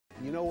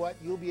And you know what?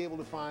 You'll be able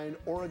to find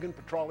Oregon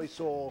Petrale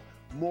Sole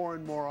more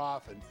and more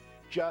often.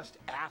 Just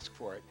ask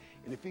for it.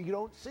 And if you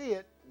don't see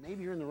it,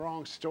 maybe you're in the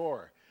wrong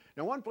store.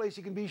 Now, one place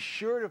you can be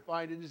sure to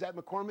find it is at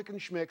McCormick and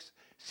Schmick's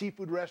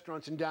seafood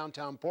restaurants in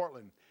downtown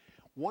Portland.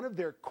 One of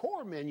their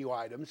core menu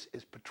items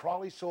is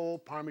Petrale Sole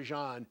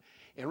Parmesan.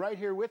 And right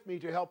here with me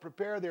to help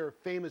prepare their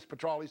famous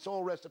Petrale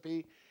Sole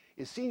recipe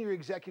is Senior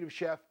Executive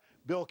Chef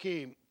Bill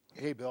Keem.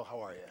 Hey, Bill, how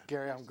are you?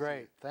 Gary, I'm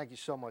great. Thank you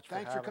so much for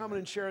having me. Thanks for coming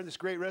and sharing this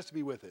great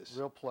recipe with us.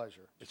 Real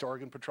pleasure. It's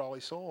Oregon Petrale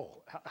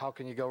Sole. How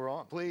can you go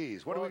wrong?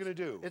 Please, what are we going to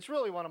do? It's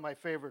really one of my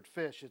favorite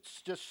fish.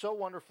 It's just so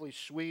wonderfully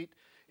sweet.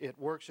 It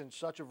works in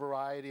such a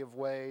variety of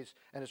ways,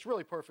 and it's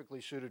really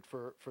perfectly suited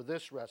for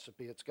this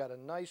recipe. It's got a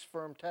nice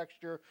firm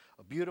texture,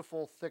 a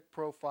beautiful thick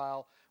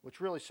profile,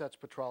 which really sets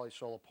Petrale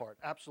Sole apart.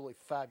 Absolutely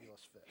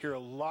fabulous fish. Hear a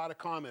lot of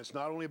comments,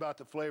 not only about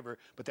the flavor,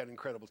 but that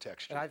incredible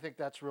texture. And I think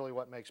that's really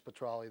what makes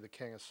Petrale the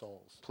king of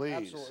soles. Please.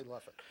 Absolutely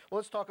love it. Well,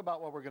 let's talk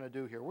about what we're going to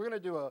do here. We're going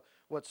to do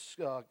what's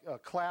a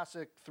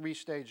classic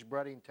three-stage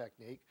breading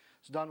technique.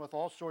 It's done with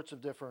all sorts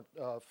of different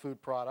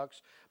food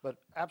products, but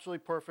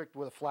absolutely perfect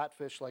with a flat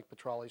fish like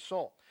Petrale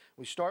Sole.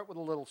 We start with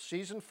a little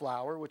seasoned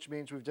flour, which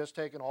means we've just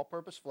taken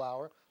all-purpose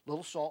flour, a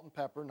little salt and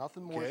pepper,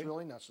 nothing more is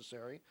really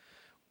necessary.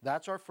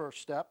 That's our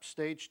first step.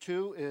 Stage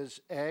two is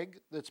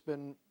egg that's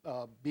been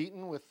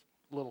beaten with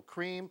a little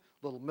cream,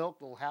 a little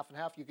milk, a little half and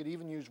half. You could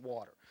even use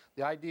water.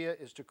 The idea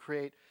is to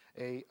create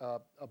a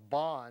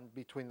bond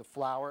between the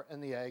flour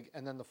and the egg,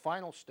 and then the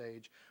final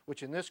stage,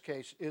 which in this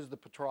case is the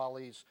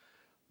Petrale's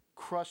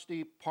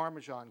crusty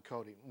Parmesan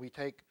coating. We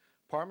take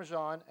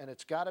Parmesan, and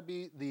it's got to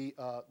be the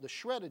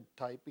shredded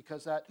type,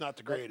 because that not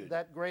the grated.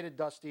 That grated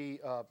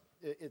dusty,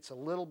 it's a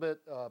little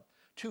bit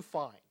too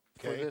fine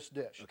for this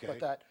dish.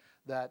 But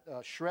that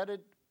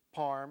shredded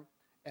parm,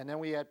 and then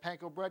we add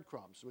panko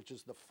breadcrumbs, which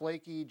is the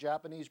flaky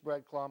Japanese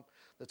breadcrumb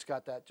that's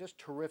got that just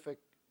terrific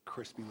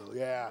crispy little,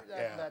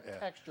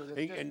 texture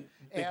that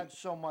adds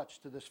so much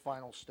to this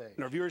final stage.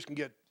 And our viewers can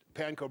get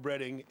panko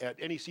breading at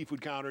any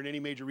seafood counter and any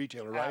major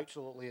retailer, right?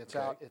 Absolutely, it's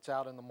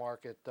out in the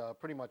market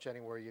pretty much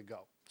anywhere you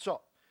go.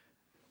 So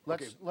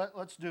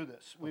let's do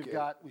this. We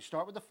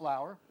start with the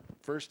flour.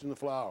 First in the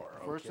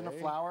flour. First in the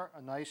flour,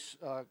 a nice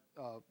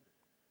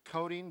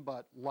coating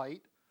but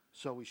light.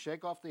 So we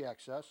shake off the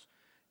excess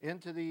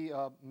into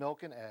the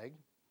milk and egg.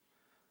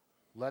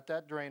 Let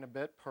that drain a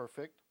bit,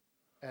 perfect.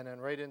 And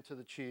then right into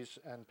the cheese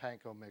and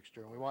panko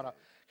mixture. And we want to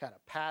kind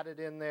of pat it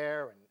in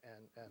there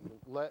and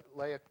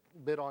lay a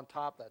bit on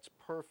top. That's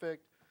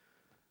perfect.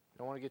 You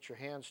don't want to get your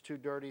hands too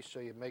dirty,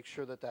 so you make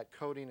sure that that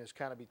coating is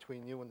kind of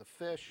between you and the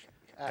fish.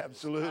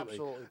 Absolutely.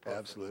 Absolutely perfect.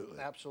 Absolutely.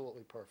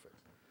 Absolutely perfect.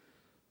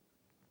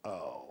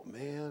 Oh,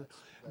 man.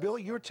 Bill,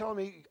 you were telling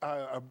me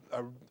a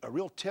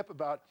real tip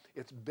about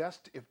it's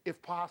best,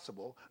 if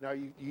possible. Now,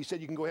 you said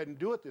you can go ahead and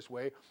do it this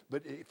way,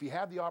 but if you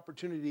have the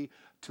opportunity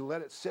to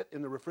let it sit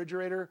in the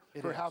refrigerator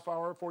for a half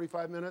hour,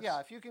 45 minutes?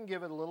 Yeah, if you can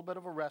give it a little bit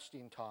of a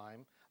resting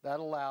time, that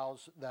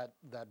allows that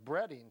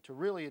breading to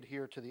really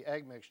adhere to the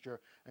egg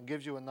mixture and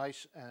gives you a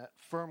nice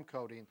firm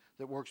coating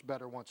that works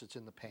better once it's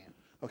in the pan.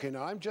 Okay,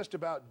 now I'm just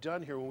about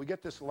done here. When we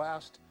get this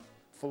last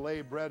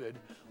filet breaded,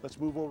 let's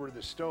move over to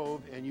the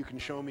stove and you can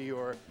show me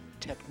your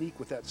technique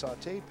with that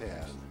saute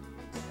pan.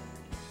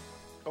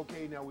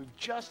 Okay, now we've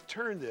just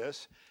turned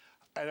this,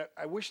 and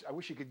I wish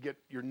you could get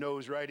your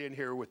nose right in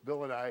here with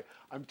Bill and I.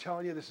 I'm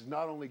telling you, this is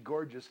not only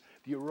gorgeous,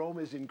 the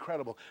aroma is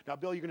incredible. Now,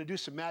 Bill, you're going to do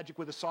some magic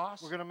with the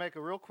sauce? We're going to make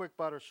a real quick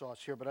butter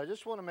sauce here, but I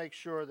just want to make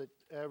sure that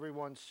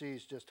everyone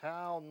sees just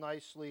how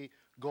nicely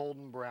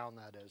golden brown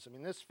that is. I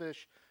mean, this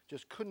fish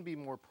just couldn't be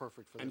more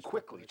perfect for this. And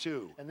quickly,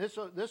 too. And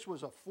this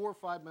was a 4 or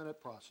 5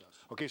 minute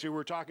process. Okay, so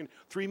we're talking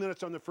 3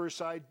 minutes on the first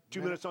side,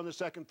 2 minutes on the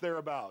second,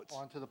 thereabouts.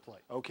 Onto the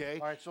plate. Okay.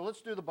 All right, so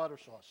let's do the butter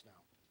sauce now.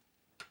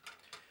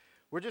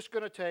 We're just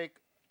going to take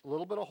a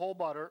little bit of whole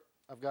butter.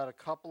 I've got a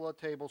couple of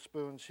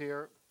tablespoons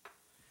here.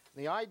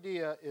 The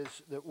idea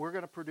is that we're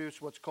going to produce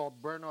what's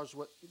called beurre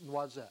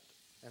noisette.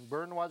 And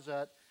beurre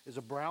noisette is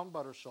a brown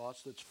butter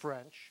sauce that's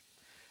French.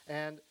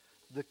 And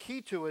the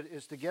key to it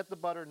is to get the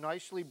butter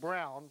nicely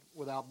brown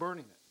without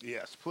burning it.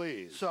 Yes,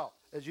 please. So,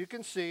 as you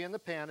can see in the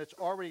pan, it's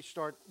already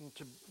starting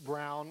to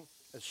brown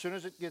as soon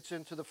as it gets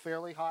into the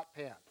fairly hot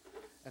pan.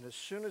 And as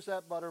soon as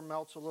that butter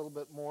melts a little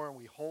bit more and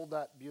we hold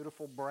that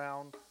beautiful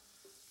brown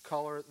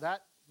color,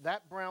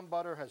 that brown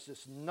butter has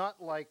this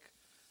nut-like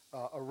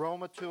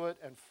aroma to it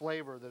and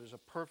flavor that is a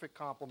perfect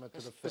complement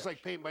to the fish. It's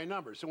like paint by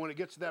numbers. So when it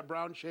gets to that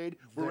brown shade,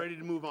 we're ready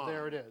to move on.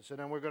 There it is. And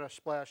then we're going to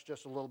splash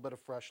just a little bit of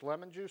fresh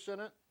lemon juice in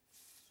it.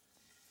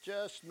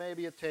 Just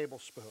maybe a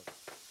tablespoon.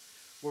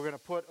 We're going to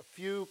put a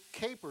few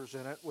capers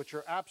in it, which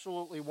are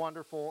absolutely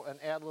wonderful and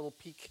add a little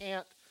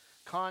piquant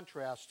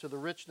contrast to the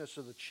richness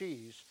of the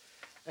cheese.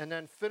 And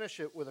then finish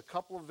it with a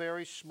couple of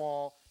very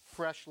small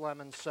fresh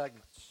lemon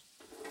segments.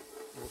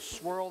 We'll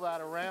swirl that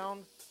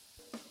around,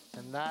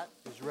 and that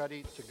is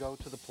ready to go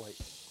to the plate.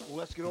 Well,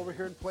 let's get over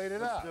here and plate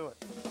it up. Let's do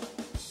it.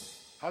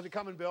 How's it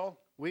coming, Bill?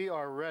 We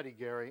are ready,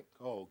 Gary.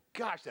 Oh,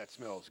 gosh, that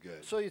smells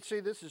good. So you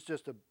see, this is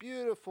just a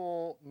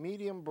beautiful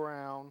medium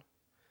brown.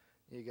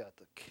 You got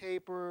the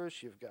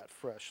capers, you've got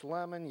fresh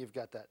lemon, you've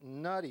got that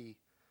nutty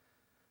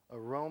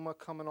aroma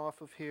coming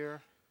off of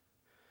here.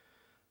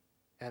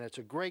 And it's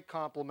a great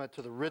complement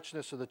to the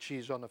richness of the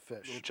cheese on the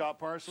fish. Little chopped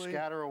parsley.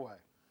 Scatter away.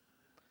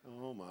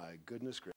 Oh my goodness gracious.